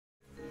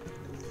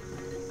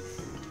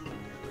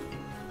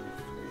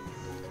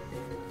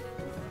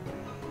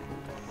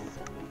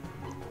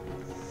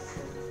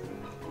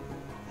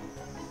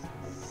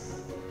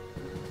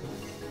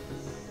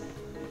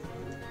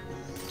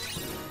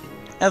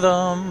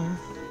Adam.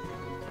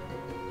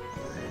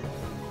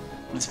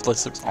 This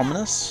place looks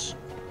ominous.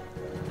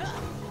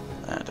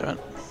 Damn it.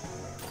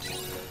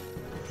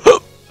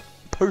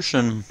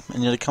 Potion,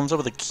 and yet it comes up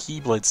with a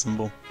keyblade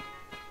symbol.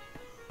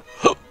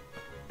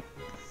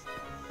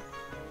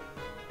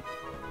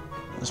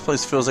 This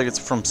place feels like it's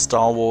from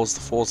Star Wars: The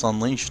Force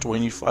Unleashed,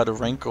 when you fight a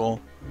Rancor.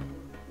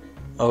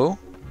 Oh?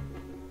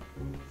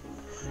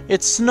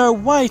 It's Snow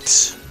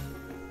White!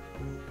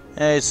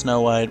 Hey,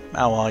 Snow White,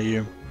 how are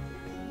you?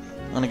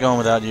 I'm gonna go on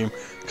without you.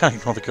 Can't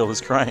ignore the girl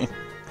who's crying.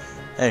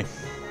 Hey,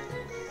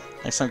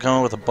 next time come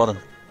on with a button.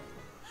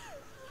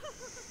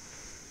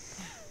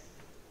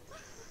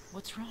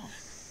 What's wrong?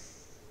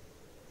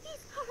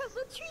 These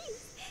horrible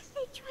trees!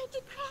 They tried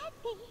to grab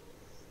me!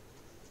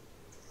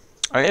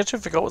 I actually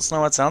forgot what Snow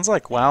White sounds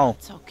like. Wow.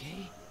 It's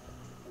okay.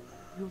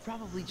 You were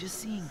probably just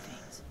seeing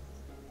things.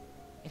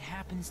 It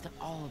happens to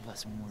all of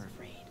us when we're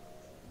afraid.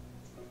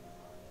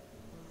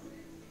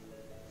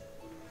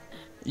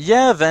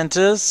 Yeah,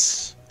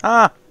 Ventus.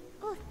 Ah.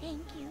 Oh,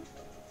 thank you.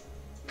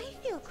 I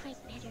feel quite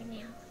better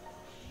now.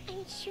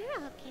 I'm sure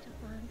I'll get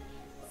along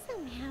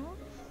somehow.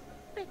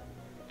 But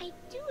I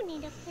do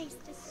need a place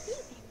to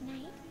sleep at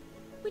night.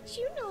 Would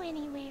you know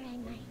anywhere I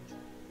might?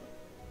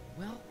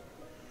 Well,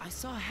 I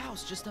saw a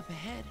house just up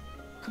ahead.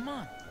 Come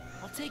on,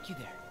 I'll take you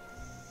there.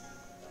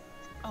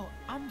 Oh,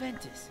 I'm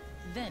Ventus.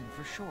 Ven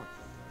for short.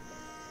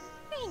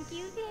 Thank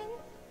you, then.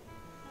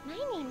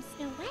 My name's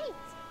Snow White.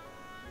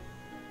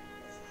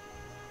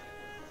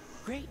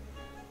 Great.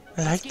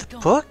 Like the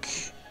book?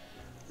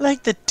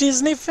 Like the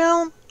Disney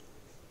film?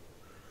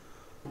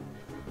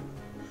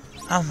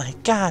 Oh my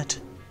god.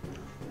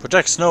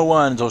 Protect Snow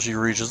White until she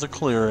reaches the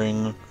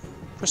clearing.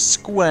 Press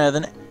square,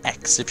 then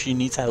X if she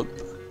needs help.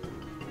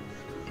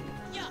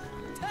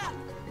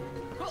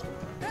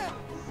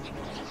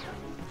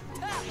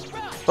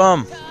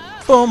 Bum.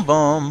 Boom,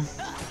 boom.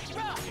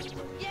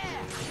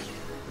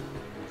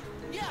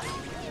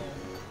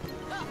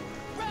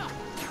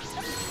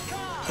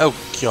 Oh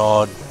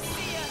god.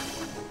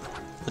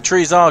 The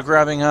trees are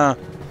grabbing her.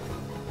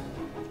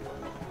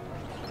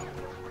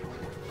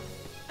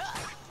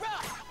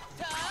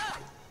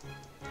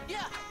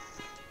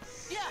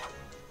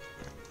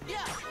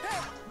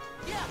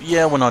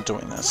 Yeah, we're not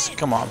doing this.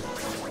 Come on.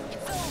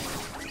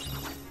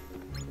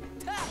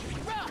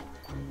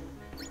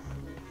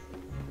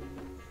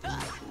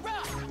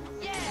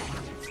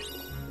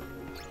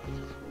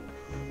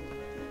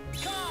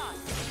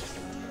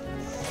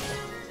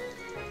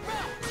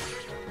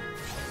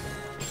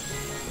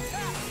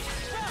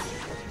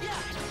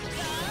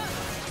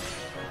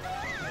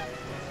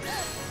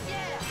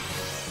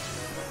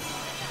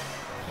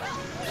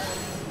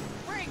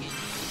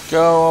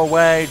 Go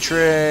away,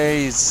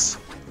 trees!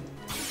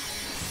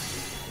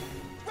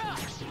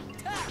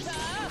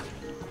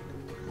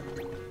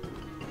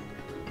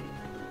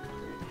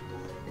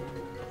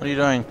 What are you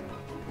doing?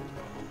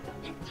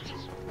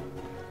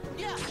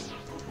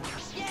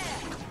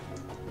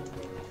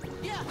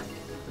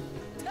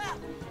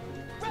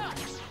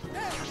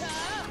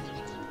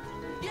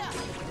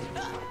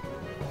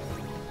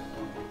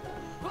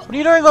 What are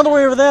you doing all the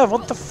way over there?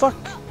 What the fuck?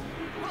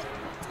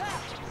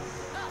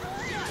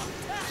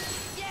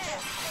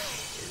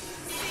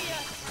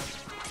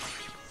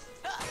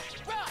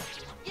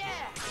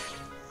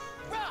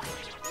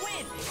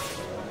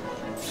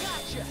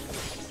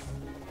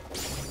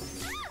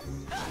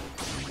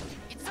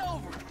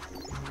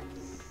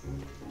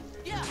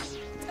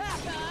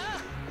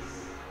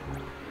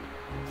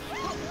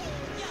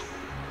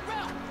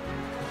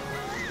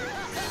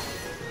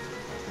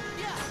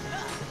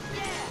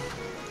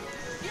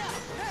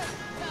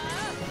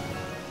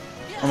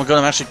 Oh my god,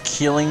 I'm actually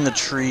killing the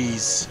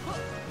trees.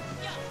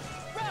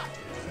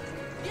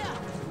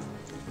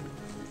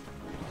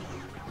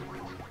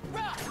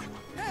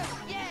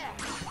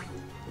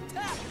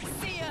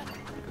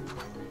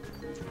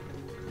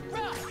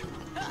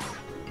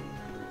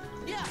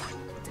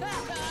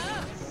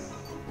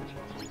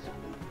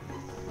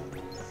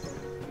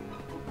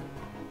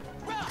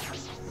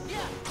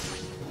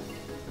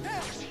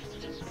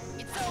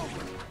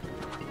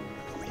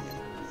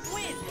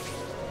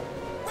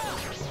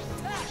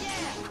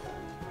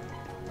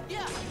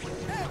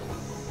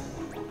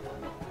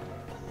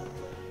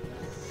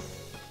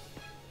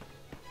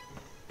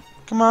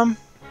 Come on.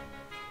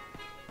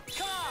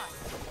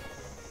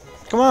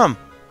 Come on.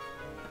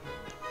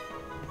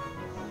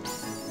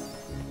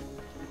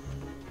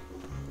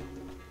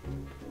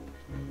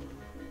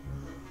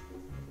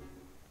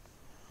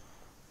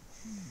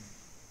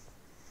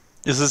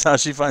 This is how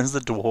she finds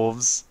the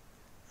dwarves.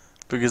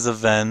 Because of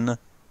Ven.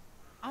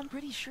 I'm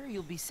pretty sure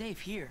you'll be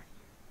safe here.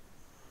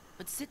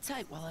 But sit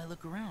tight while I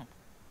look around.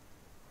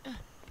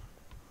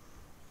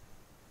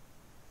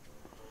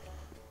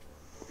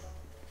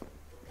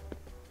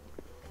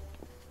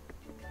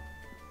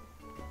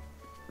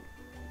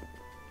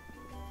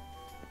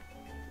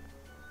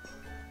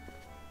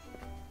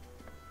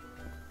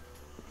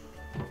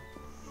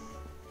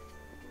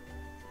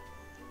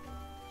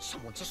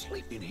 Someone's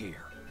asleep in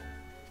here.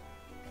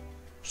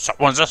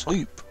 Someone's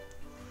asleep.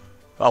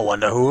 I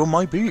wonder who it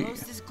might be.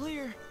 Coast is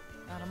clear.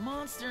 Not a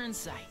monster in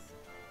sight.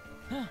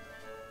 Huh.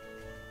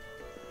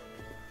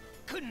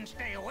 Couldn't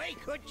stay away,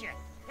 could you?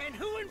 And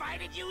who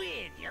invited you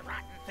in, you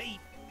rotten thief?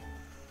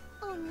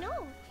 Oh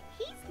no,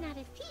 he's not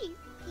a thief.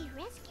 He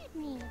rescued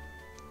me.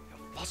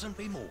 You mustn't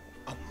be more.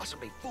 I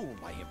mustn't be fooled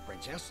by him,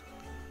 princess.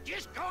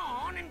 Just go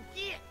on and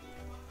get.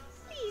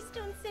 Please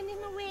don't send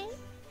him away.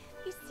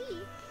 You see,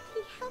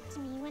 he helped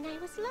me when I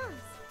was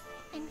lost.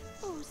 And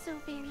oh, so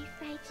very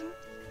frightened.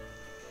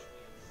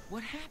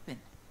 What happened?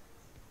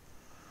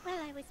 Well,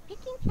 I was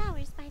picking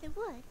flowers by the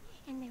wood,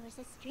 and there was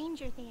a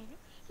stranger there.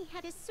 He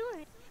had a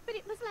sword, but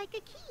it was like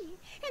a key.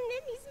 And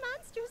then these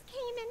monsters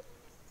came and...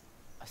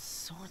 A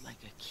sword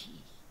like a key.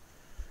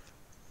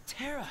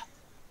 Terra!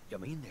 You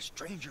mean this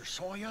stranger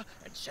saw you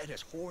and sent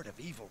his horde of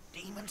evil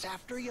demons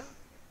after you?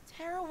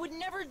 Terra would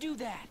never do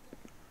that.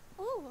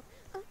 Oh,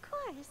 of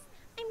course.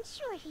 I'm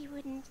sure he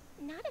wouldn't.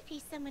 Not if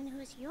he's someone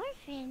who's your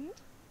friend.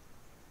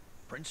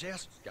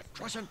 Princess, you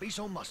trustn't be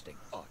so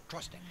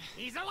trusting.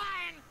 He's a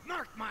lion!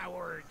 Mark my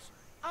words!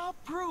 I'll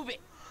prove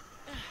it.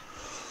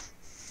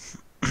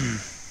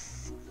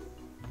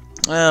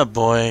 Oh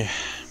boy.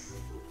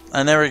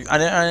 I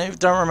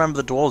don't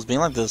remember the dwarves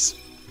being like this.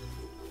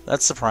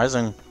 That's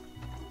surprising.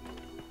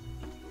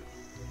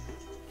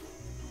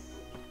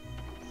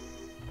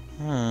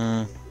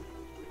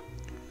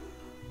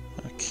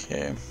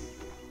 Okay.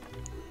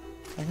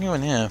 I can go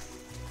in here.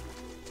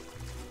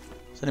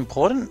 Is it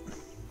important?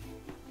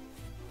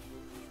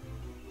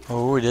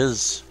 Oh, it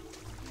is.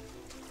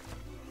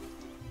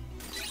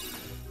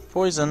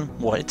 Poison.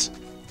 What?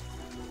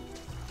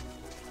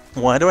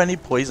 Why do I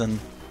need poison?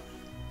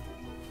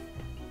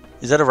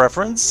 Is that a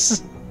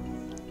reference?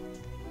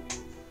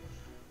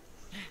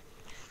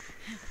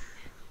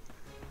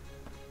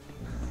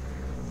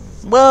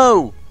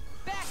 Whoa!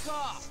 Back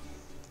off!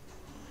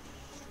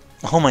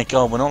 Oh my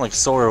god, we're not like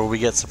Sora where we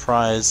get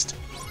surprised.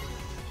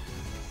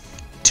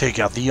 Take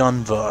out the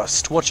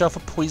Unversed. Watch out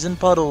for poison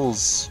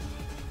puddles.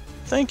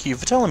 Thank you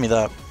for telling me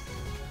that.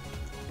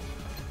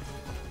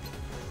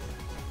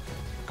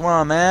 Come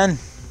on, man.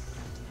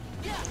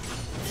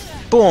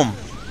 Boom.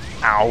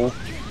 Ow.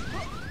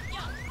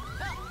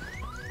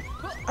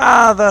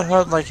 Ah, that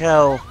hurt like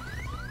hell.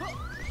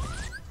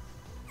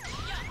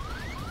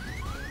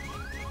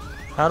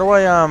 How do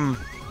I,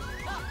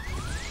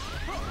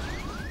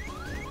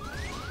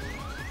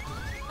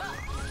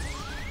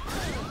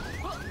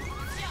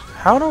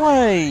 How do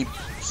I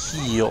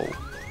heal?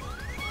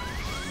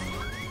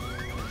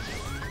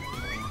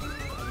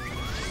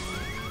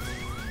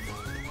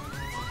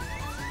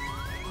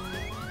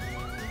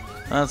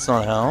 That's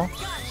not how.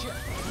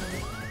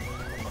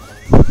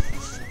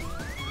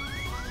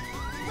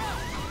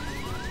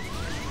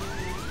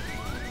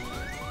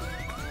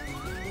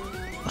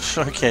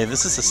 Okay,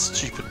 this is a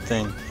stupid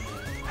thing.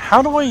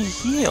 How do I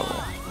heal?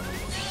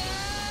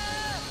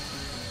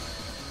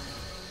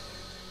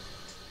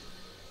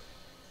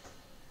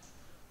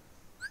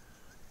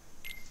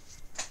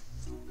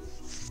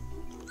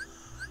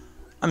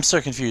 I'm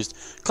so confused.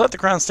 Collect the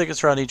crown stickers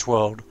throughout each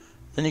world.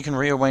 Then you can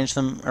arrange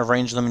them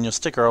in your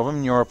sticker album,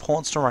 and your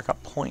reports to rack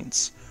up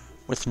points.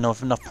 With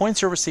enough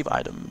points, you'll receive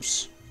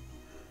items.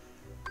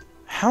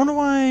 How do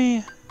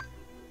I...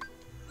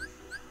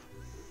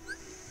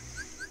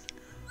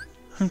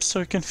 I'm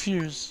so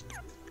confused.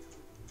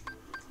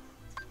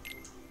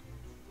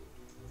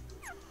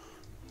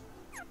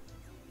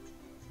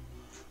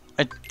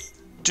 I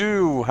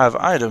do have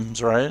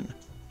items, right?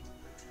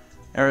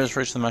 Areas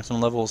reach the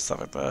maximum level, stuff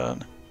like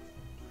that.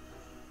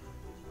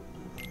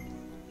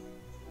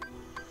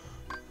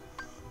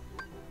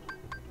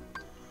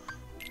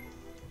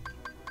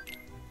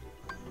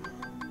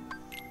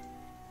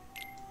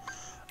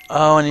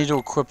 Oh, I need to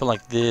equip it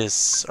like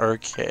this.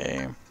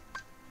 Okay.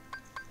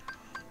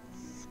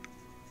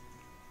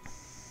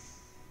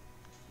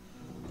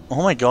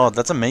 Oh my god,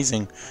 that's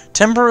amazing.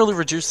 Temporarily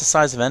reduce the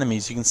size of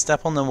enemies. You can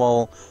step on them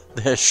while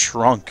they're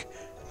shrunk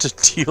to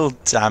deal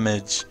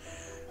damage.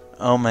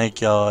 Oh my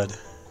god.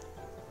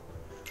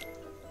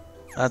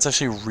 That's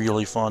actually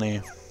really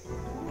funny.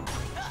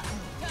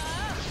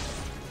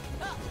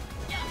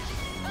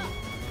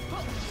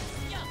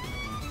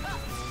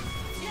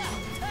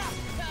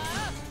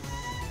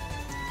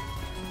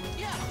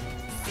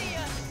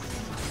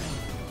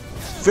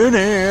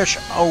 Finish!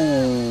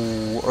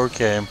 Oh,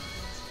 okay.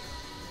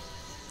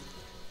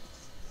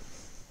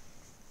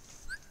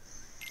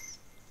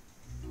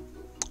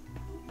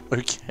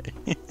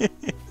 Okay.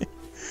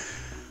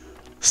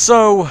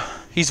 So,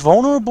 he's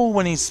vulnerable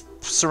when he's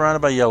surrounded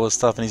by yellow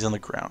stuff and he's on the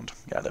ground.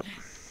 Got it.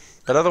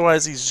 But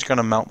otherwise, he's just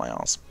gonna melt my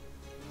ass.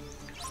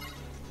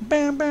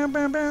 Bam, bam,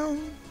 bam,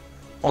 bam.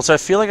 Also, I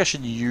feel like I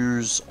should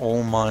use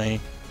all my,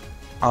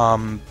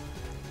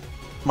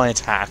 my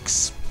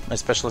attacks, my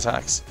special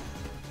attacks,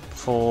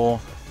 before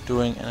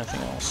doing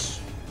anything else.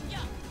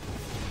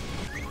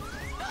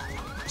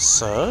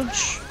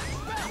 Surge?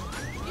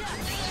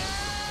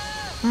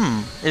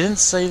 It didn't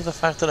save the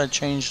fact that I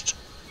changed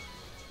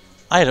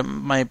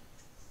my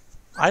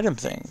item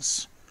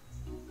things.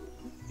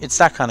 It's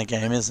that kind of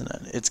game, isn't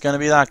it? It's gonna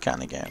be that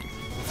kind of game.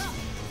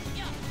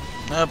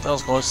 Yep, that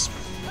was close.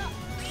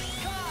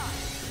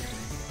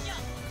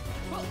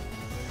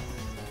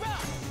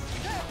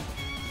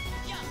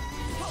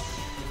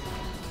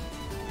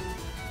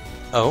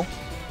 Oh.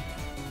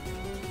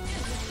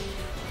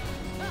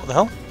 What the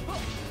hell?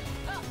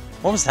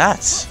 What was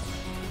that?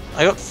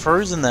 I got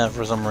frozen there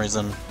for some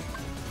reason.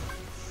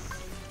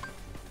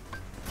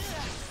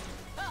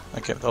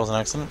 Okay, that was an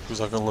accident because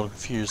I got a little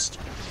confused.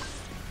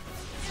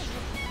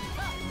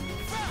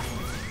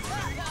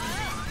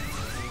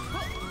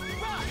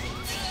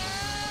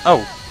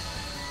 Oh.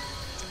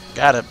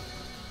 Got it.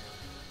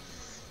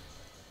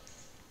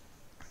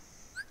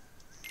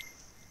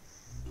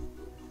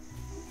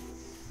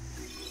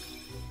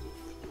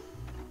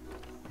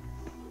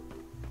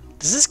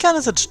 Does this count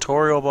as a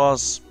tutorial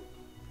boss?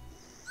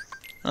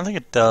 I don't think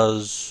it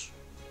does.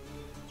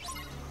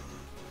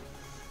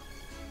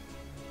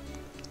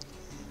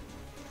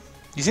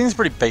 He seems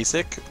pretty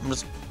basic. I'm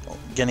just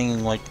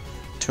getting, like,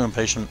 too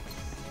impatient.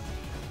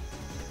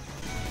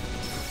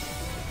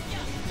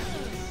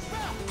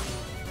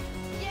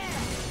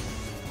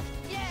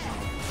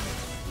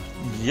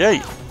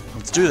 Yay!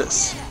 Let's do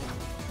this.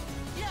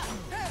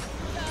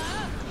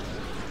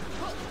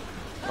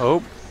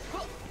 Oh.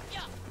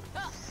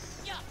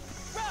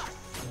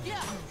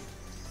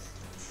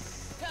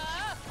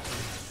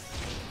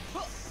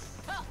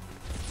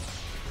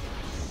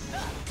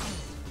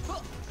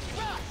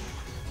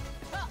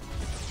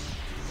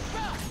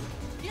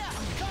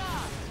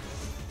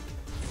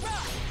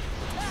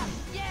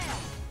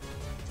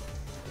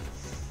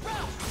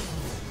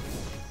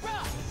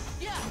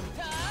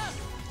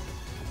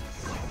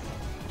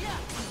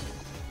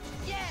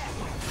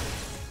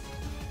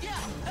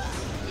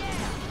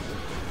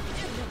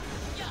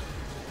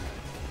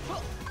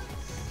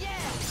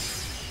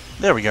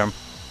 There we go.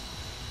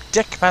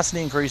 Deck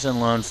capacity increase and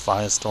learn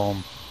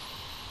Firestorm.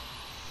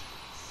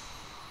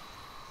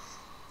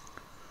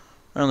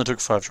 I only took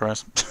 5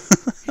 tries.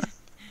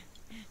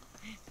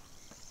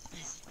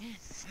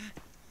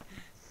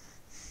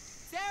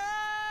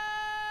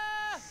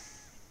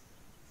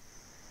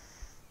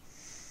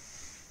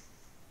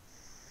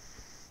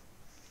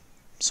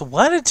 So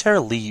why did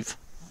Terra leave?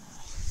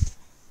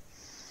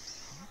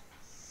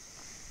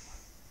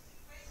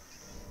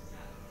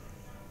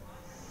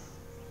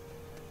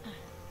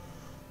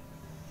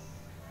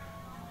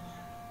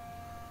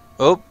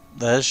 Oh,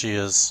 there she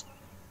is.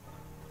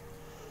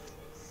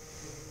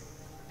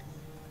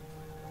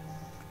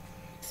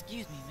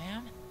 Excuse me,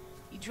 ma'am.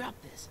 You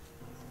dropped this.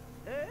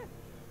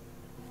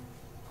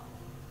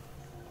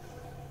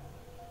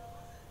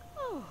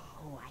 Oh,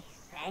 I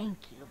thank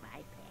you, my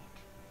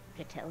pet.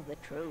 To tell the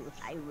truth,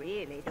 I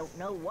really don't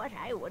know what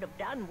I would have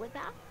done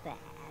without that.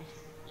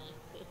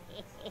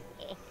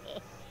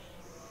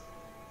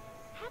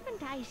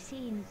 Haven't I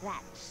seen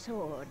that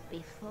sword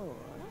before?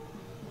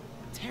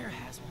 Terra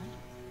has one.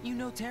 You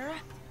know Terra?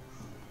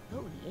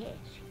 Oh, yes,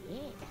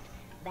 yes.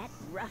 That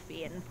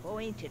ruffian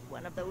pointed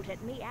one of those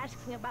at me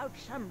asking about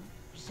some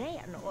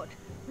Xehanort.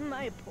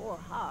 My poor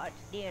heart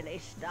nearly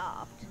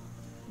stopped.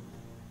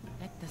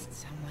 That doesn't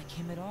sound like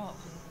him at all.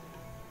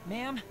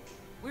 Ma'am,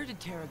 where did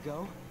Terra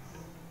go?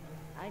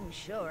 I'm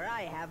sure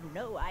I have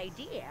no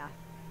idea.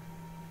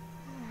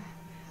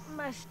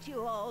 Must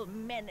you all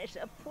menace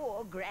a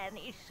poor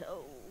granny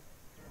so?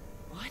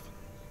 What?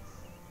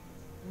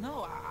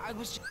 No, I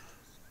was just...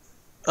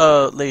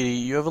 Lady,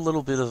 you have a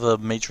little bit of a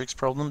matrix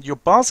problem. Your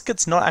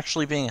basket's not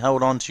actually being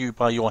held onto you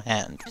by your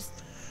hand.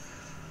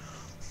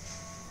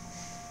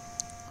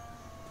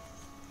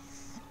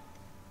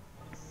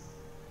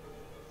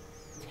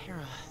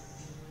 Terra,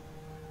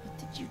 what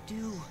did you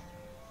do?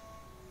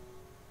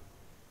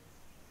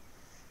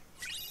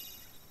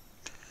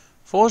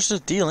 Forged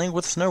is dealing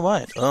with Snow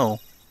White. Oh.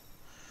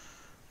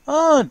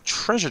 Ah,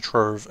 treasure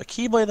trove. A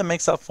keyblade that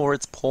makes up for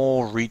its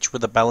poor reach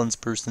with a balance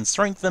boost in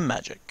strength and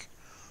magic.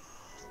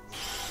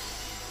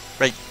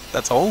 Right,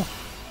 that's all?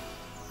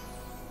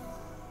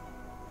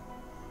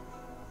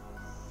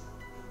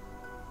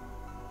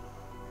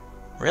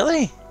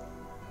 Really?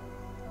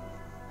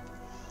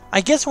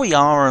 I guess we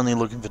are only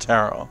looking for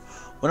Terra.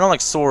 We're not like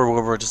Sora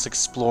where we're just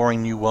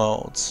exploring new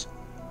worlds.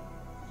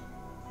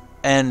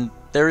 And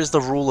there is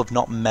the rule of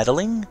not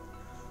meddling.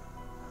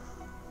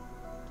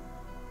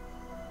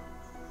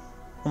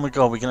 Oh my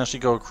god, we can actually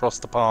go across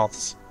the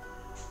paths.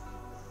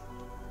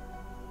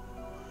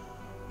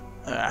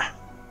 Ah.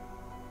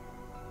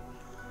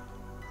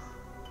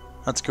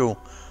 That's cool.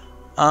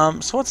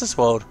 So what's this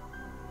world?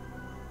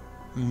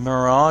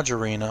 Mirage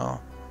Arena.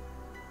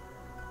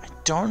 I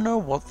don't know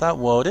what that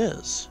world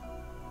is.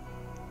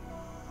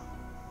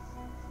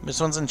 This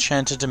one's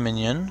Enchanted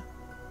Dominion.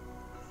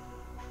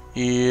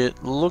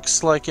 It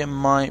looks like it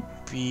might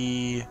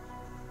be...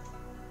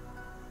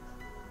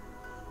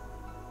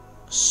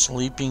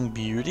 Sleeping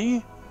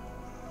Beauty?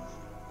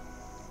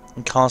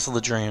 And Castle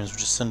of Dreams,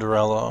 which is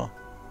Cinderella.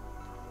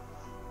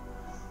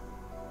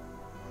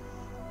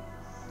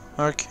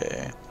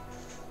 Okay.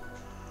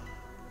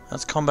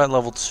 That's combat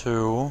level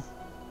 2.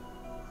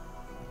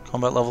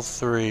 Combat level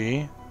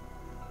 3.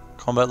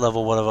 Combat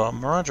level whatever.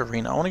 Mirage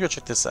Arena. I want to go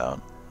check this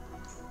out.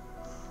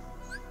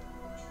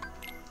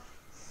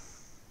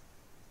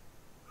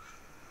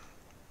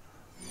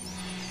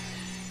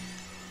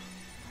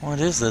 What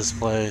is this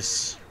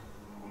place?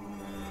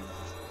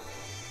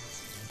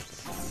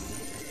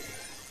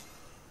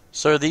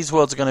 So these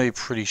worlds are going to be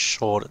pretty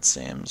short, it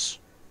seems.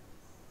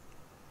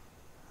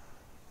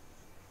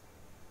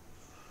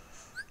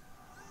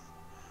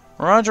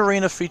 Mirage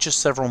Arena features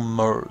several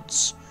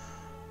modes.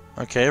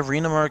 Okay,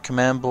 Arena Mode,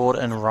 Command Board,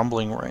 and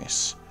Rumbling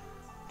Race.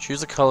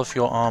 Choose a color for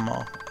your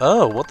armor.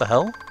 Oh, what the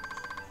hell?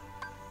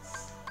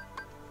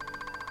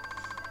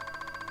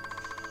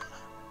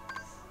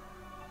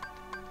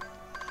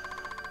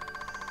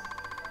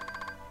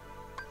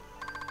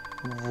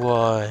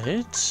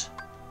 What?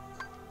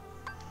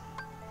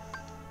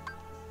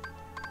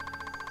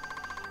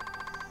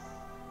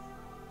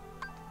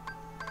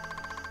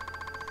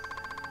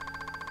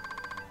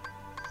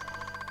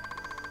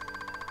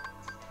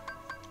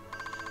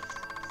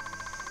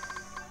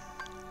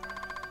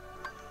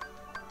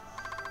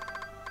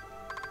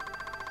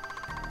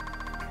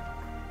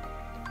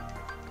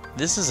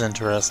 This is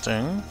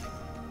interesting.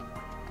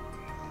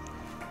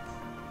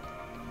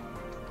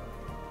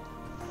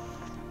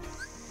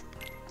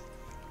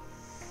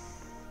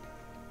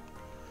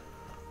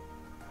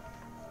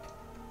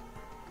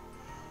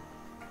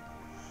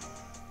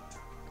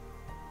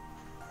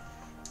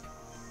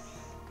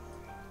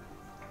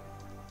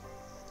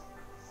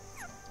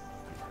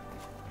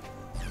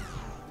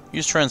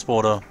 Use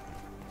transporter.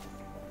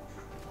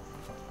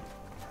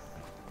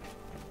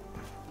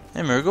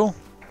 Hey, Moogle.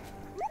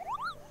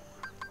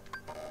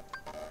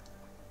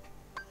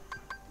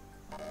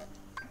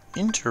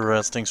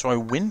 Interesting, so I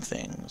win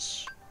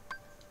things.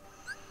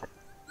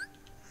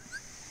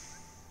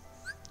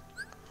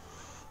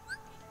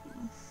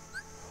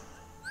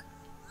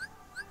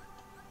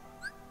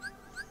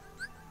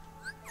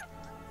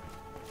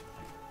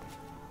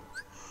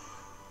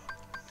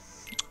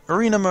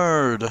 Arena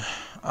mode.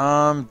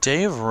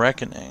 Day of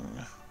Reckoning.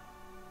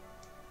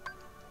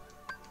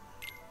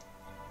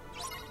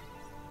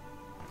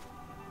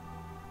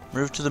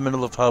 Move to the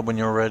middle of hub when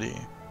you're ready.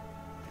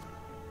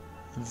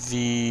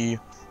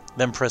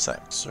 Then press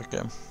X.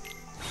 Okay.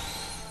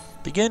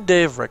 Begin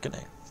Day of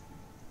Reckoning.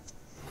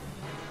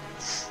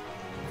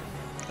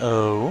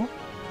 Oh.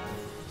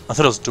 I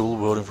thought I was dual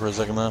wielding for a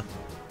second there.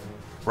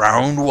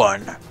 Round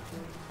 1.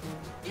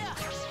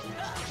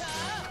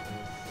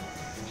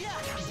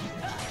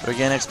 Do I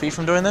gain XP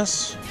from doing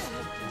this?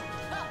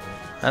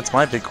 That's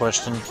my big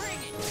question.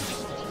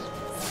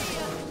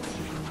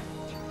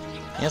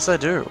 Yes, I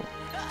do.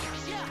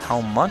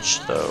 How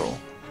much, though?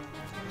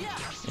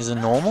 Is it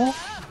normal?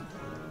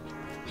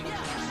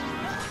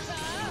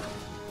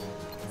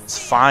 It's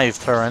 5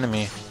 per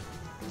enemy.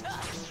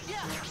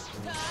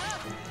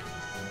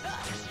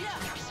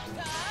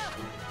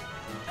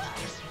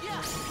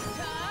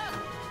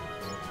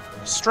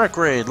 Strike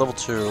raid, level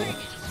 2.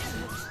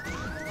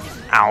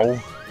 Ow.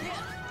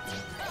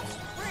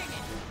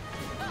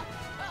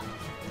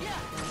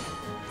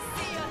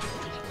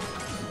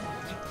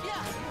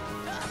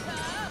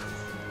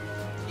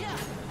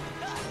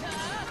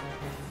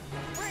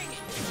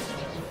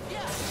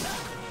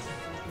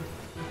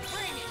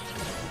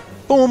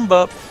 Boom,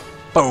 bop,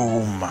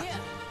 boom.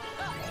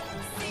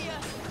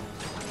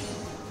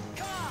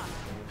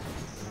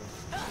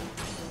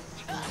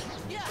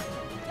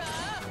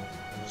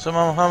 So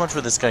how much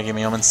would this guy give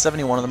me? I'm in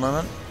 71 at the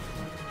moment.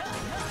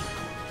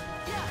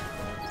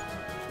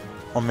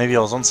 Or maybe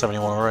I was on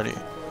 71 already.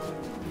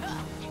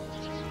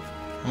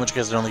 In which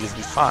case it only gives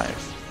me 5.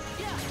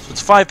 So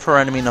it's 5 per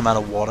enemy no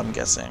matter what, I'm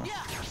guessing.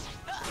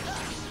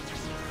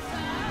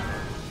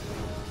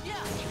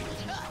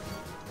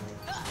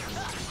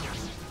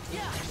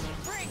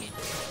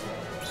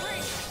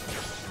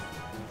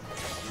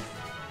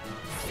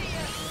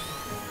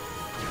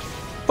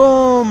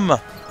 Boom!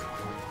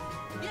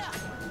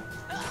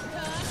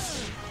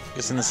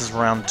 Guessing this is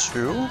round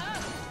 2.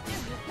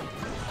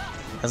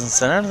 Hasn't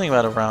said anything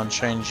about a round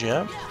change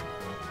yet.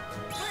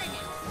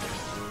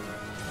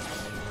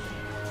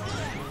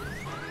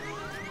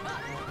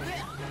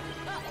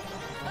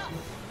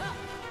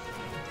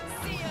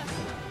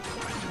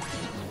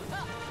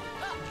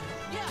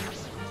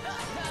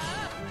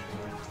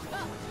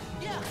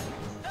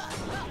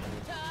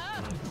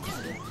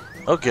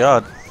 Oh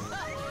god.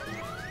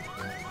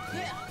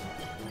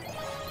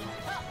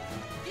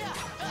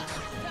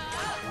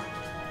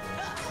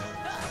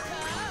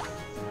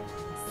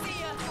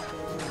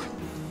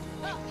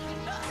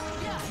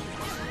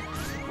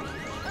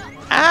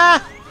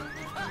 Ah!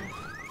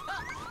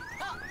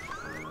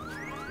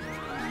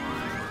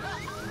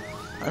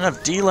 I don't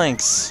have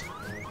D-links.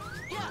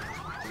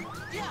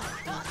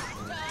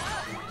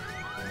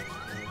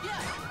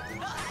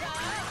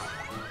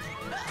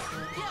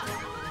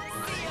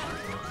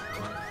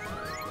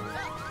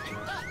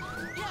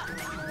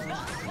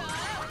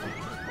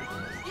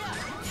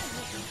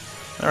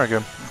 There we go.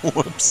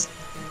 Whoops.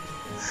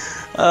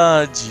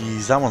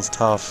 Jeez, that one's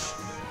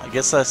tough. I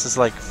guess that's just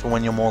like for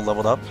when you're more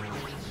leveled up.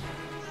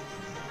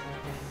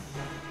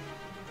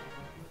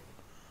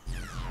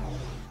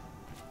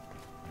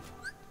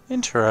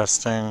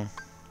 Interesting.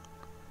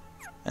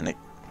 And it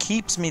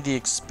keeps me the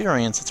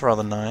experience, it's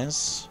rather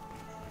nice.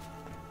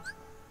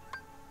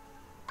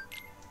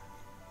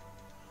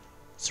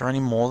 there any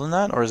more than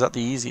that? Or is that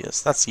the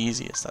easiest? That's the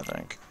easiest, I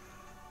think.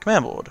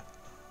 Command board.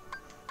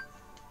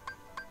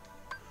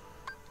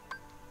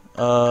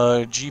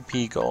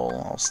 GP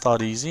goal. I'll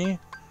start easy.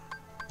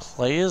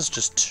 Players,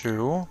 just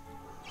 2.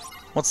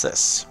 What's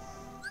this?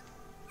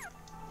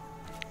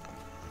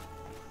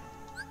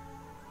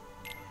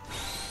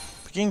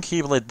 Begin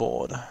Keyblade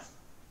board.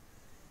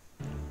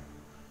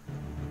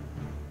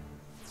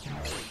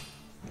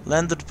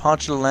 Land of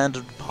departure,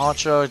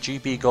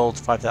 GP gold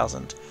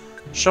 5,000.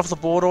 Shuffle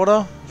the board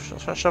order?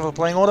 Shuffle the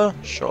playing order?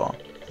 Sure.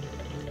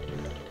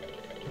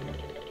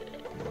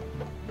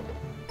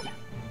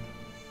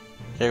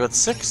 Okay, I got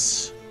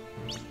 6.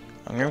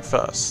 I'm going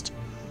first.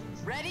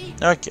 Ready?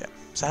 Okay,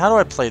 so how do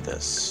I play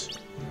this?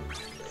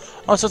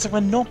 Oh, so it's like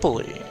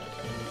Monopoly.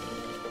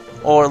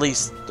 Or at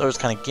least those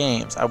kind of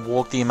games. I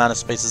walk the amount of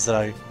spaces that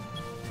I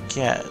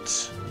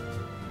get.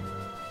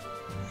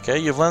 Okay,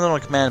 you've landed on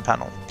a command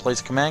panel. Place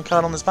a command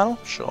card on this panel?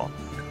 Sure.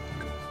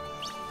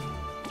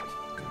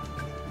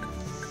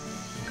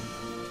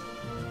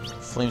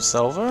 Flame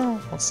Salvo?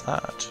 What's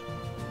that?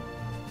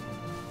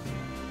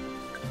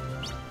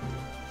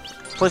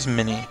 Place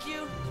Mini. Thank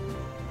you.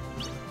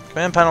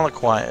 Command panel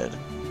acquired.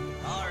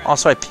 Alright.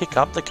 Also, I pick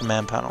up the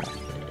command panel.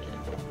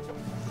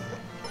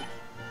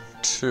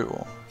 2.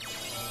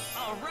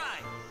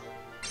 Alright.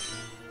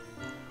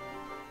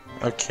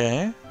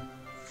 Okay.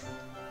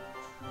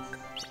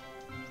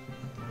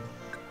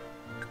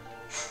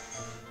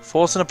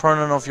 Force an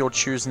opponent of your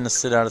choosing to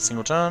sit out a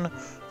single turn.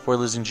 Avoid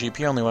losing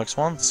GP, only works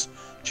once.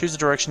 Choose the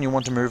direction you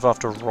want to move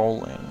after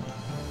rolling.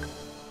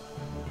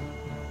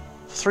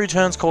 3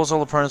 turns, cause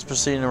all opponents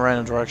proceed in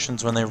random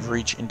directions when they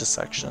reach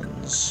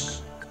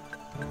intersections.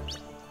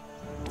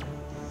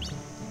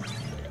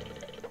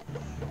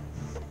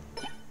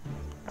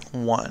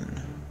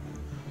 One.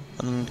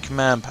 And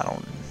command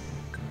panel.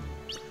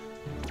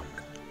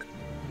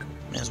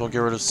 May as well get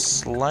rid of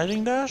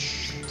sliding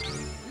dash.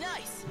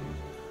 Nice.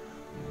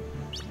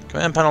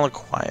 Command panel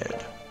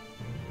acquired.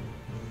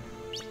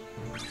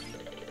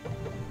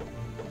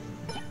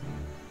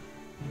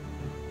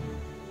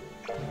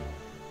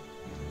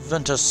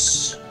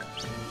 Ventus.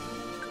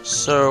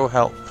 So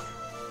help.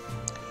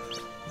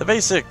 The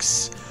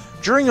basics.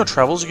 During your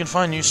travels, you can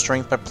find new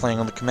strength by playing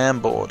on the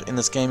command board. In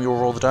this game, you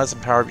will roll the dice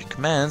and power up your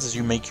commands as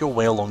you make your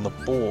way along the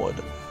board.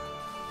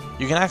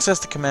 You can access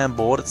the command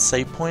board at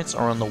save points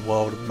or on the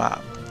world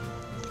map.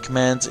 The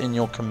commands in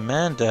your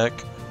command deck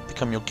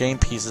become your game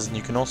pieces, and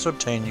you can also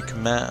obtain new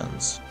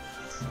commands.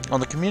 On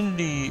the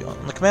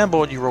command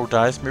board, you roll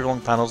dice, move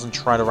along panels, and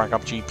try to rack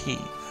up GP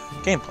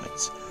game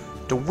points.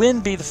 To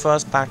win, be the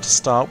first back to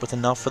start with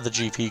enough for the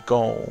GP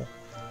goal.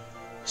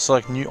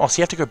 Select new. Oh, so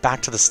you have to go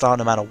back to the start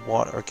no matter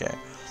what. Okay.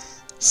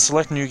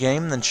 Select new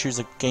game, then choose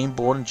a game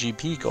board and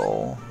GP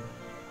goal.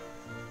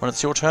 When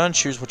it's your turn,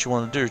 choose what you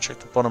want to do. Check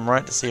the bottom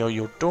right to see how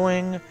you're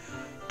doing.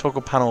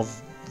 Toggle panel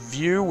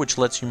view, which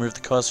lets you move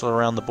the cursor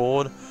around the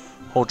board.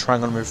 Hold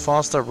triangle to move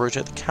faster.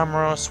 Rotate the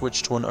camera.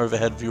 Switch to an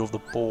overhead view of the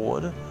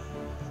board.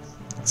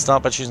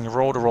 Start by choosing a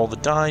roll to roll the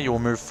die. You will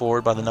move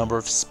forward by the number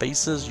of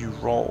spaces you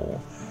roll.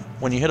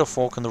 When you hit a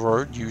fork in the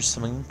road, use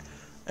something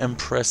and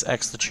press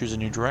X to choose a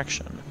new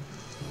direction.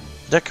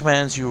 Deck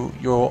commands you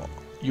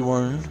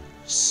own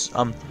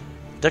serve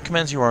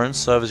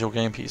as your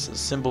game pieces.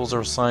 Symbols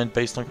are assigned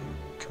based on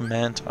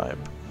command type.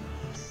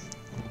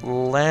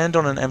 Land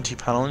on an empty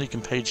panel and you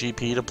can pay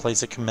GP to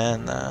place a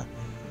command there.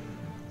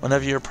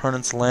 Whenever your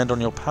opponents land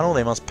on your panel,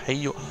 they must pay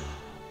you.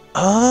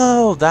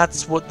 Oh,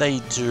 that's what they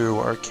do.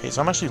 Okay,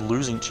 so I'm actually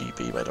losing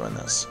GP by doing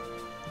this.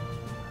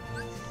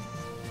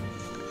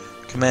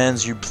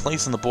 Commands you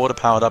place on the board are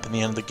powered up in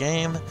the end of the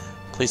game,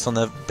 based on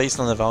the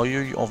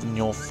value of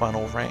your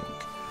final rank.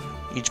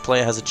 Each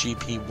player has a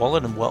GP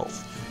wallet and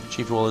wealth.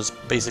 GP wallet is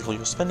basically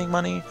your spending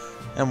money,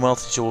 and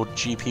wealth is your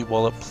GP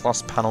wallet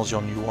plus panels you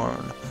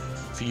own.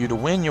 For you to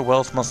win, your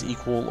wealth must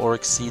equal or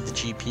exceed the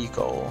GP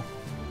goal.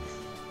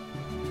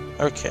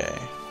 Okay.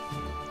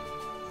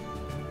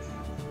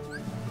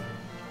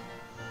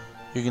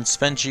 You can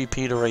spend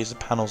GP to raise the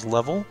panel's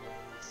level.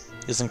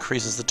 This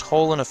increases the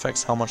total and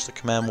affects how much the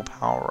command will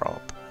power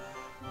up.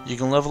 You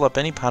can level up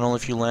any panel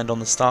if you land on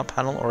the start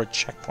panel or a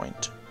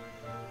checkpoint.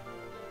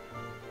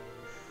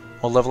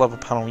 Or level up a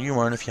panel you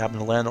own if you happen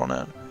to land on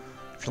it.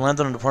 If you land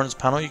on an opponent's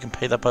panel, you can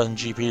pay that person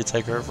GP to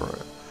take over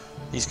it.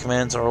 These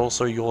commands are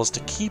also yours to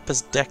keep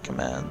as deck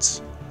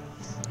commands.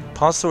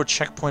 Pass through a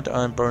checkpoint to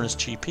earn bonus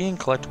GP and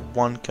collect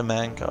 1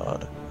 command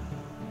card.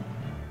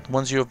 The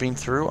ones you have been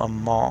through are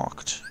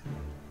marked.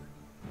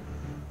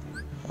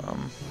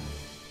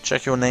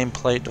 Check your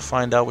nameplate to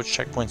find out which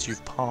checkpoints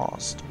you've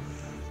passed.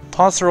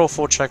 Pass through all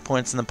 4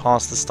 checkpoints and then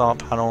pass the start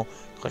panel,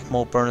 collect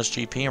more bonus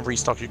GP and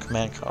restock your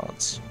command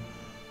cards.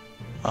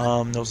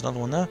 There was another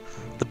one there.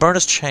 The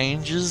bonus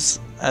changes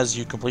as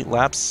you complete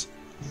laps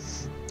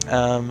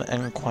and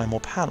acquire more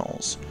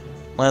panels.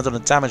 Land on a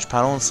damage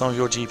panel and some of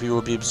your GP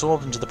will be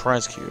absorbed into the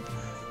prize cube.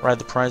 Ride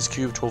the prize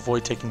cube to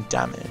avoid taking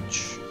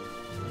damage.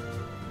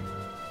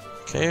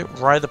 Okay,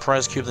 ride the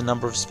prize cube the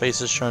number of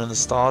spaces shown in the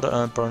star to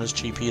earn bonus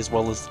GP as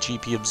well as the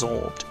GP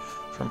absorbed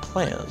from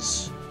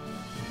players.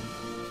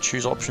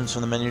 Choose options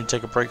from the menu to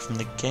take a break from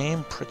the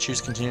game. Choose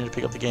continue to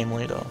pick up the game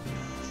later.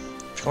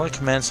 If you collect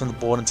commands from the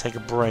board and take a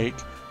break,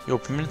 you are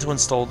permitted to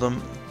install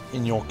them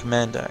in your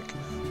command deck.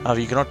 However,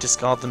 you cannot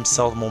discard them,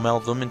 sell them, or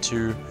meld them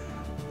into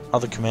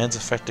other commands.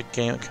 Affected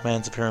game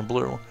commands appear in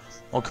blue.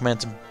 All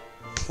commands in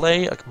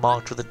play are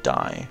marked with a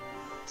die.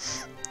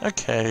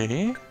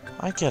 Okay,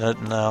 I get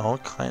it now,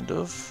 kind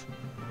of.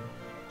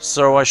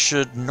 So I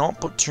should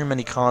not put too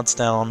many cards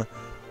down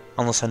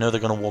unless I know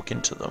they're going to walk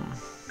into them.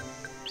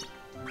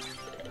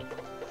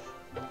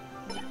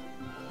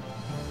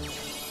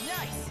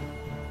 Nice.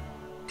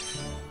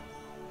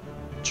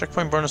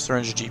 Checkpoint bonus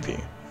 300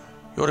 GP.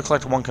 You ought to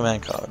collect one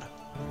command card.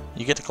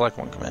 You get to collect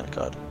one command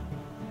card.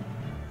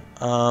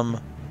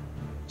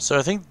 So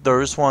I think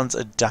those ones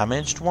are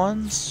damaged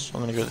ones.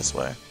 I'm gonna go this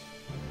way.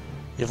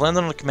 You've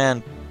landed on the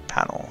command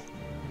panel.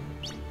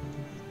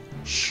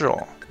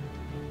 Sure.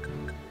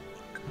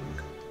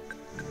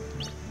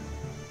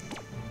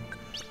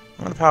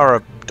 I'm gonna power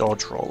up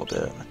dodge roll a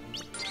bit.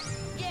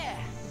 Yeah.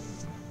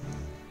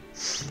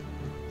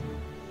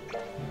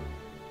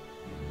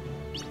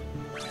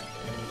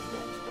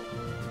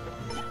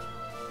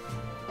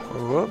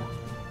 Whoop.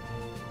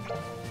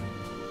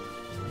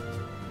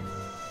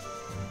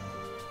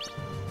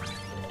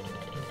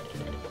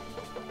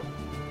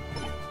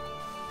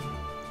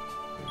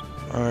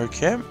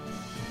 Okay.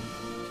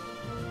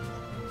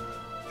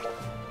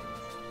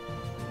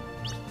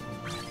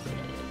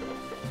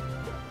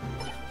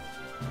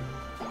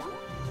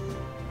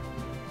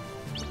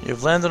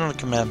 You've landed on the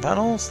command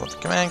panel, select the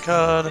command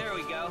card. There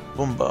we go.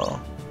 Boombo.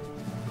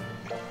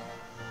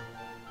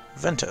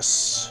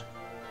 Ventus.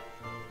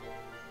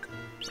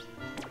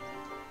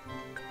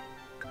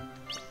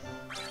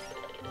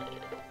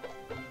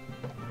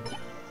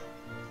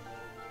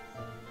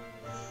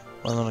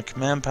 Land on the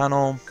command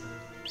panel.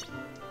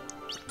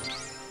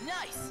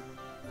 Nice.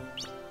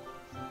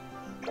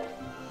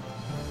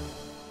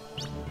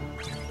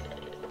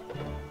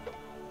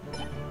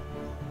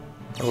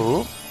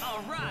 Oh.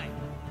 All right.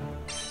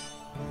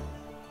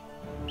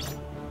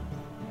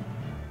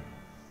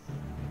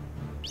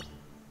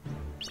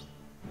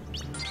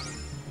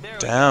 There we go.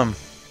 Damn.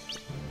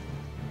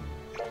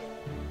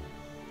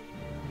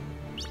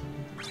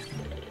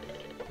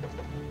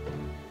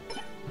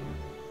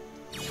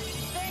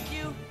 Thank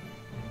you.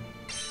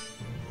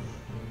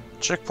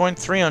 Checkpoint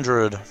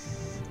 300.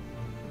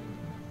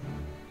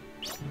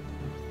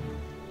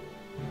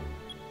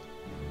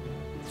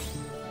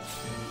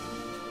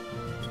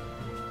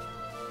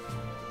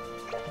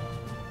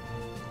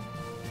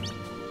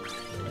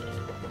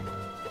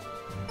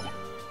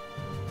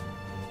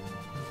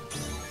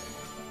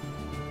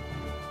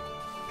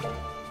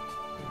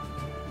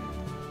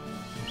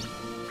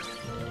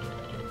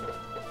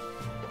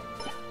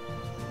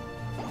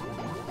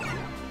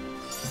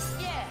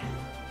 Yeah.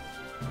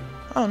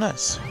 Oh,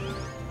 nice.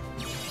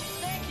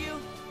 Thank you.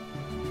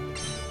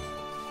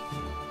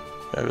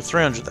 Okay, with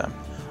 300 then.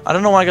 I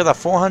don't know why I got that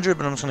 400,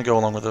 but I'm just going to go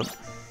along with it.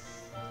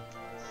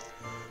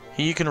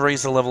 Here you can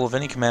raise the level of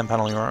any command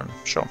panel you're on.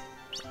 Sure.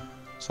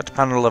 Set the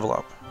panel to level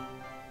up.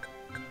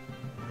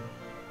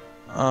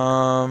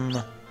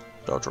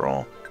 Dodge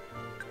roll.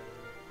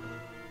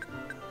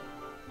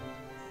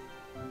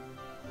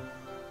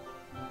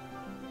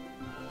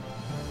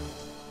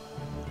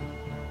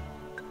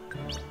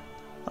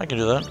 I can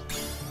do that.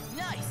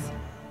 Nice.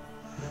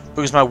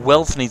 Because my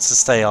wealth needs to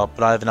stay up,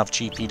 but I have enough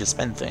GP to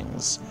spend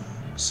things.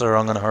 So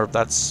I'm gonna hope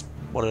that's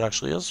what it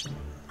actually is.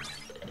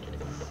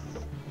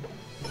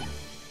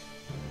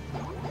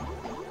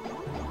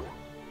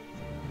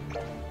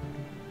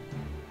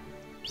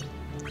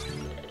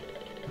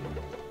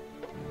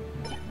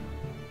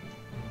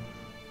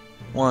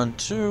 One,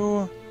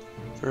 two,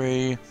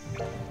 three.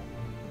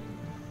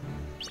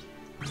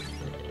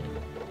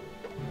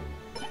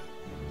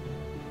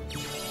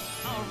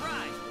 All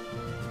right.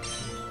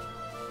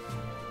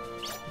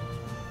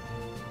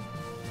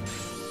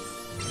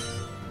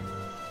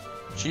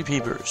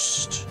 GP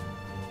boost.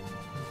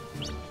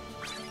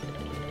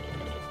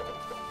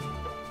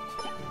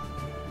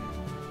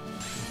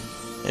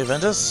 Hey,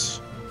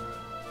 Ventus.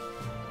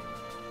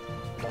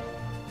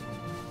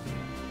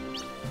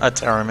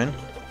 Terra, I mean.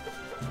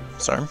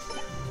 Sorry.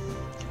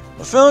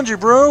 I found you,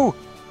 bro!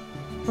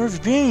 Where have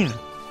you been?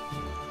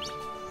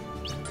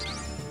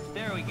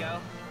 There we go.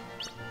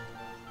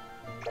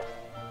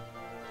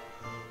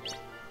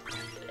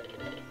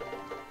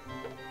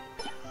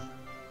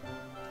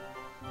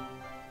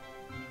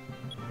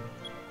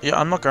 Yeah,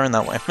 I'm not going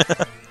that way.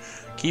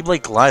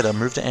 Keyblade glider,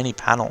 move to any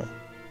panel.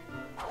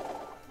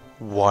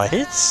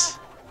 What?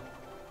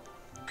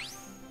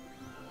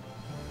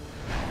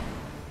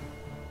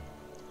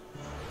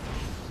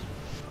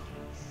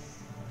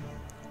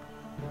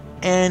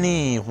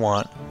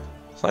 Anyone.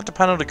 Select a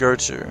panel to go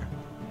to.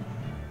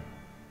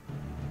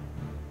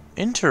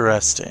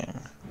 Interesting.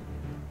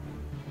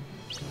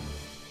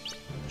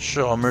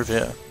 Sure, I'll move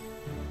here.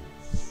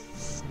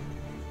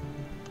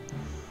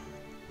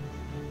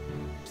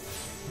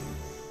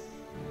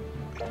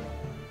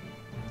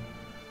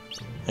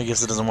 I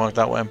guess it doesn't work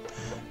that way.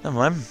 Never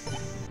mind.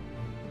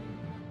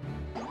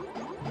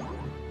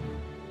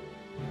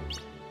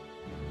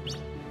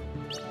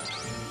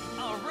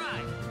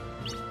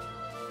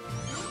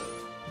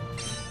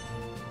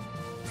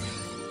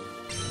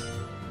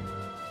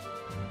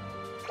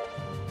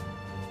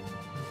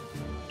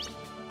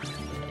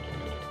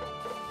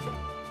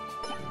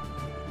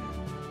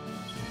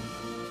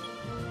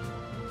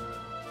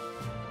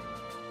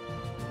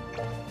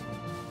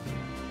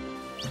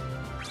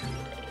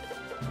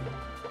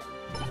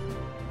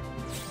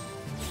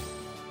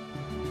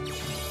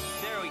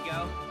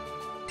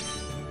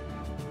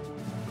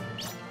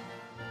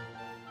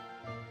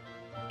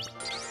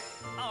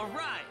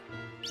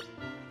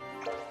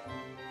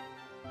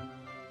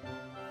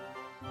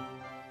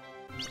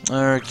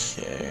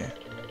 Okay.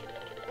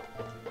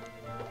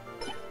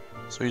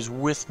 So he's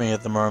with me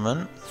at the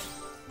moment.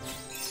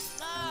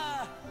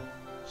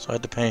 So I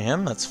had to pay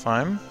him, that's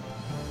fine.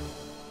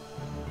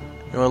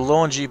 You are low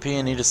on GP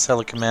and need to sell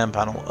a command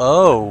panel.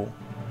 Oh!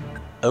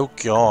 Oh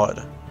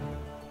god.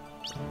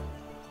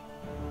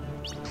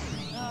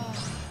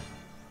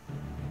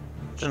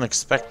 Didn't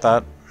expect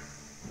that.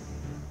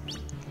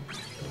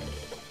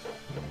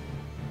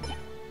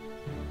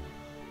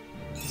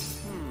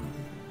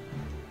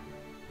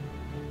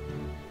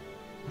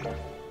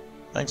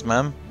 Thanks,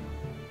 ma'am.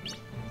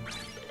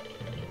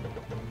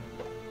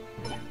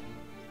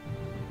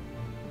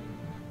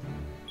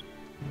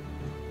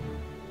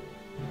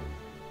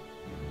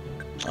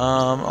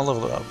 I'll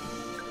level it up.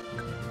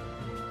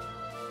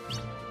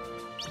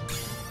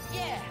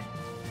 Yeah.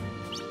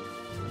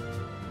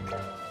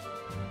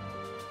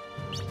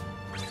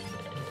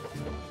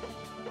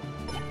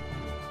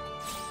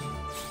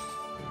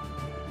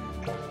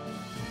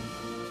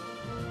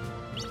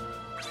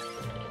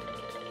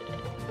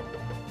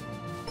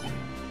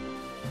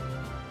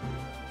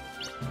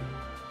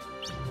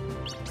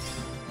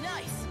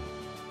 Nice.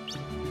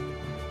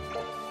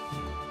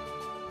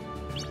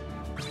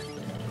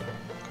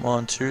 Come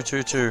on, 2,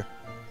 2, 2.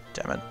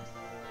 Damn it.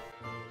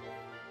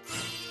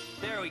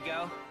 There we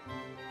go.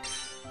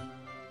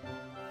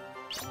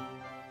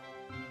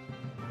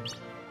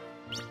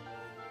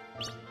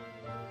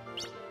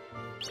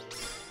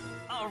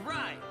 All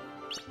right.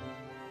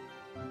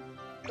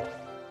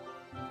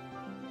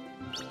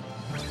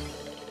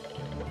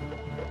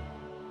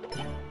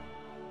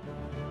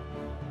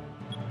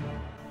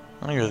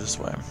 I'm gonna go this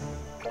way.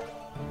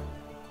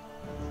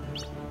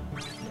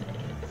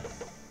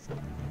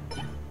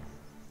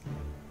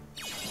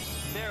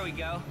 There we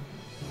go.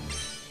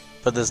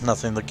 But there's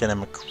nothing to get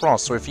him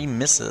across, so if he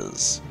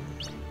misses...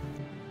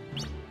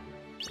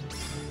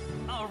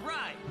 All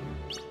right.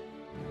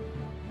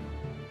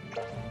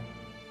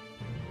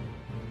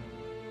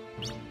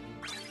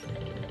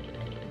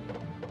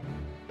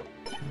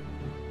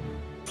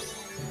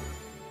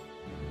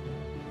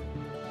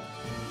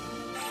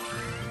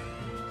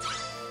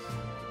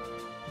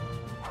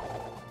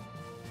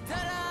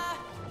 Ta-da!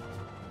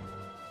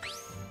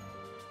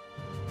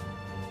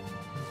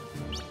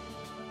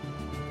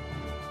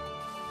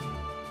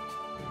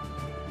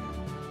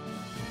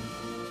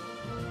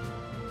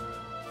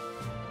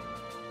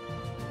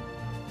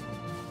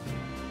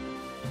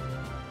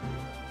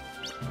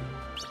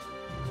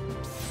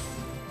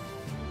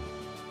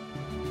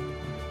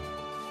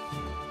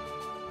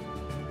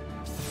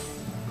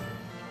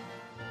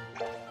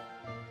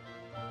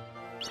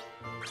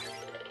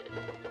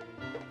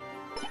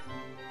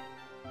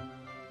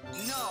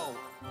 No.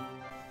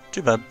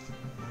 Too bad.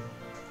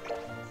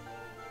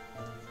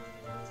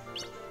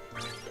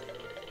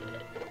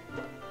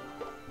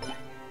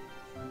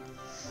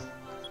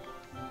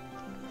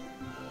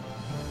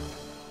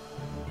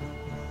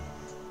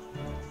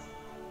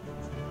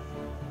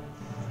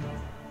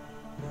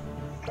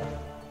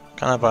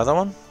 Can I buy that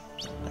one?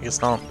 I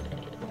guess not.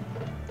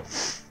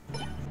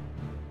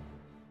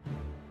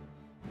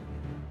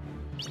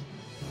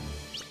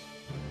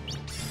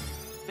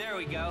 There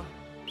we go.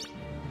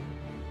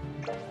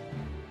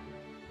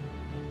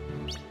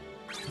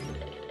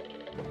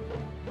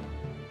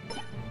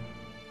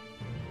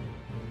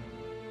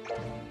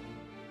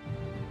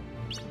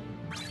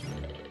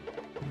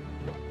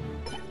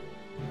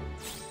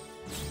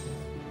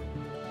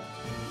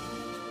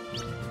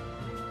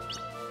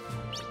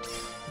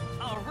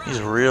 All right.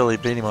 He's really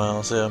beating my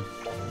ass here.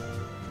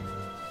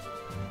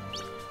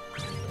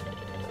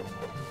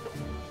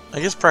 I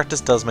guess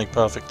practice does make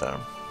perfect though.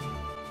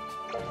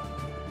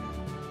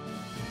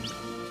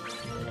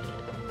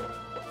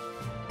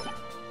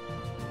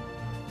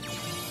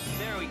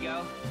 There we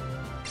go.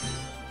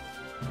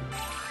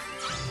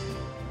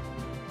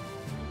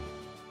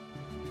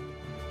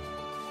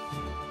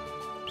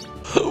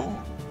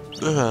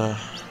 Ugh.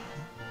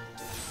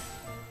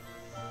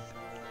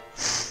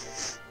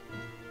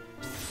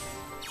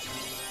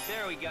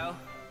 There we go.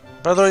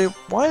 By the way,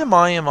 why am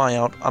I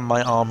out on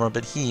my armor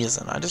but he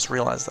isn't? I just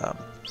realized that.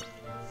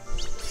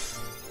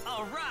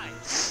 All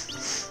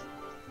right.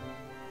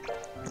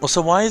 Well,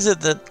 so why is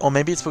it that... Or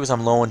maybe it's because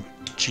I'm low on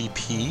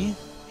GP?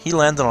 He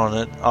landed on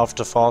it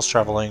after fast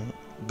traveling,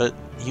 but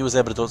he was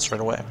able to do it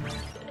straight away.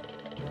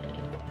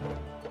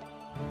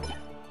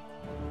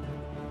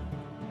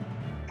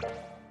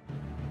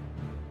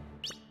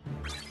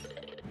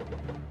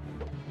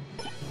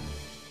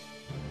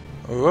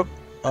 Whoop.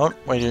 Oh,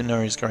 wait, I didn't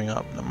know he's going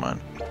up. Never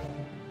mind.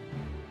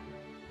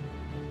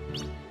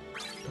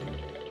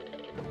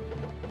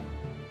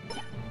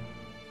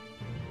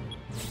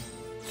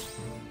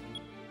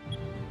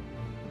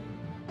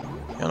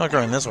 You're not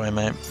going this way,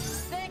 mate.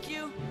 Thank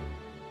you.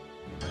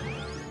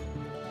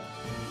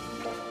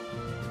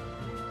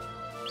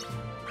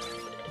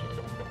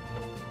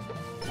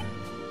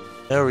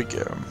 There we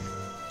go.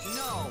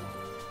 No.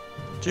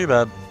 Too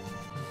bad.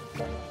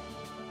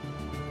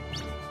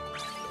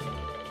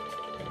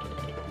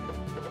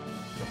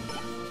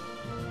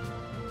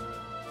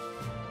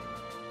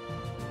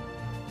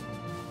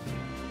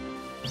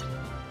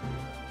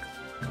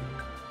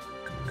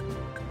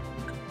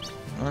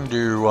 I'm gonna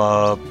do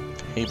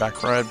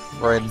payback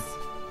raid.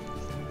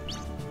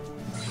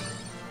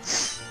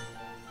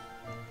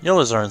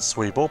 Yellow zone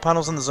sweep. All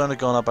panels in the zone have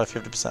gone up by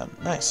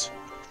 50%. Nice.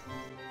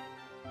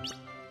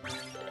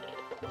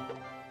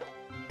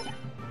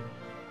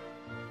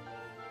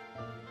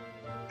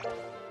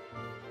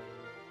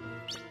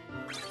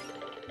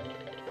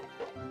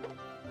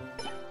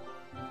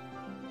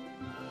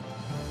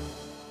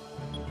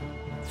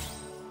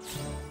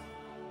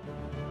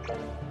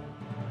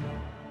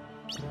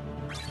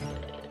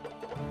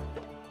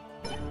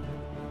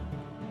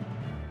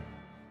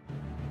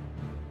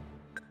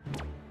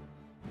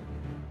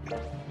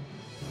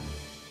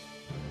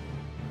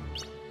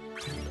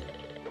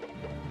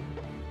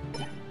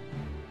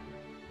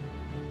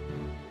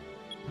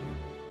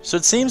 So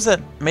it seems that,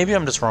 maybe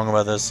I'm just wrong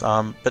about this,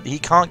 but he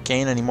can't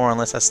gain anymore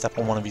unless I step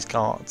on one of his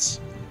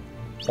cards.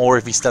 Or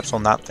if he steps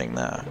on that thing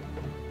there.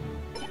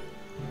 In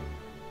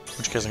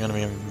which case I'm going to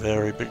be in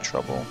very big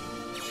trouble.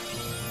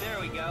 There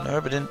we go.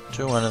 Nope, I didn't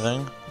do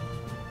anything.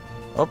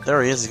 Oh,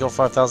 there he is, he's got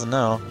 5,000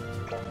 now.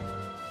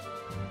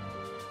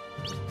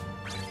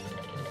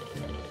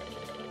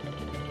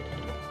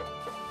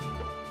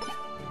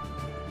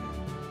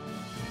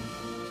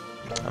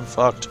 I'm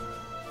fucked.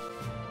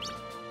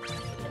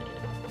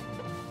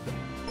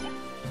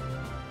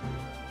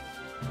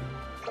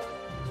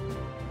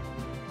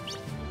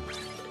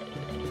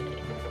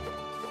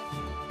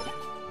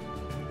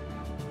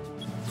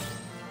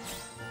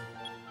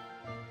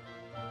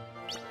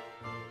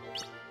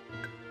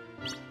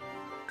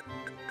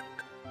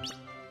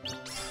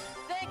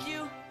 Thank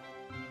you.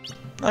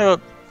 I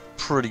got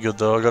pretty good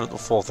though, I got it to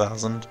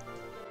 4,000.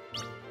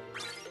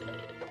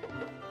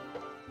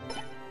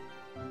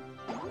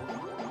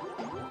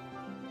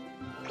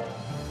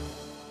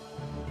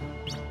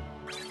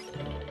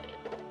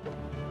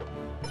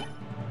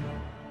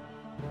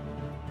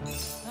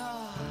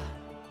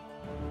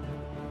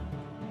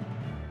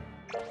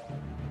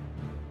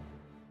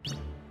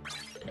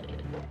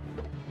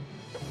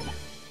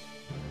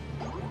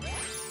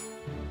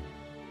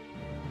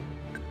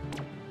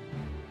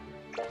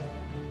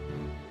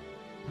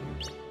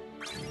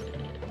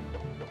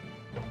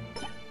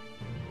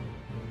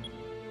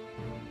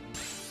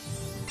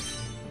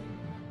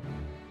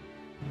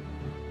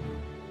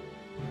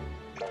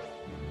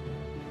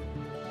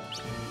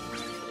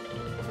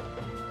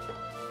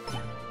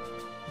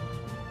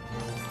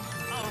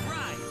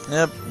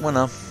 Yep,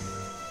 winner.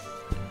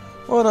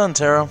 Well done,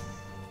 Terra.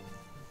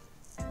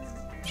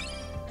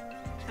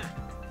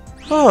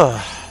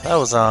 Oh, that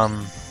was,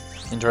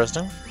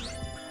 interesting.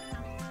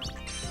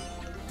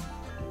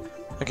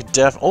 I could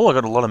oh, I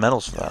got a lot of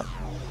medals for that.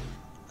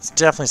 It's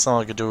definitely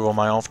something I could do on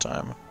my off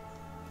time.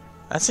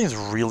 That seems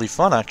really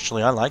fun,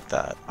 actually. I like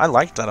that. I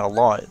like that a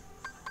lot.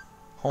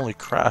 Holy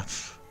crap.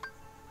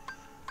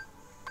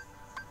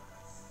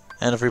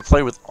 And if we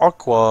play with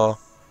Aqua,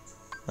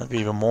 that'd be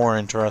even more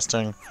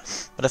interesting.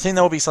 But I think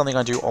that will be something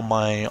I do on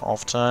my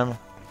off time,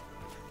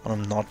 when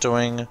I'm not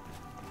doing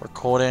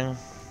recording.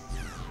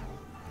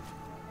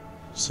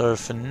 So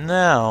for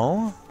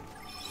now,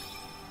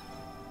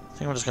 I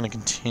think I'm just going to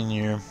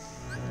continue.